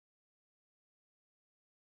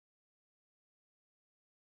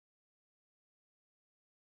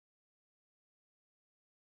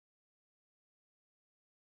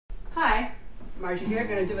Hi, Margie here,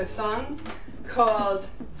 going to do a song called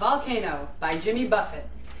Volcano by Jimmy Buffett.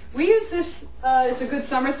 We use this, it's a good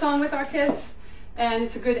summer song with our kids, and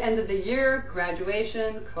it's a good end of the year,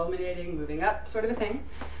 graduation, culminating, moving up, sort of a thing.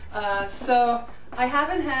 So I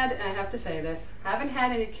haven't had, and I have to say this, haven't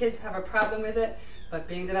had any kids have a problem with it, but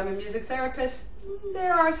being that I'm a music therapist,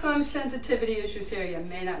 there are some sensitivity issues here. You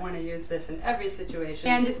may not want to use this in every situation.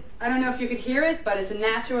 And I don't know if you could hear it, but it's a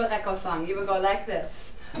natural echo song. You would go like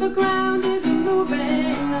this. The ground is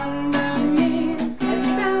moving under me. The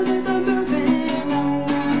ground is moving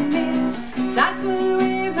under me. Tidal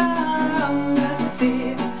waves are on the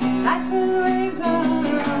sea. Tidal waves are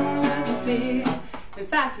on the sea. In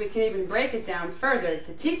fact, we can even break it down further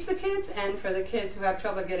to teach the kids, and for the kids who have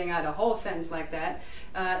trouble getting out a whole sentence like that,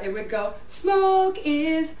 it would go, smoke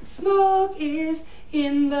is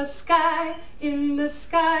in the sky, in the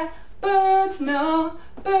sky. Birds know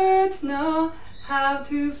how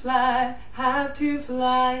to fly, how to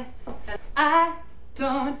fly. And I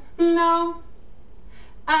don't know,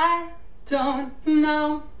 I don't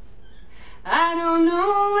know. I don't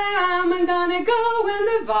know where I'm gonna go when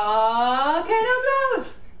the volcano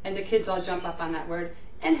blows. And the kids all jump up on that word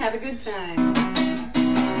and have a good time.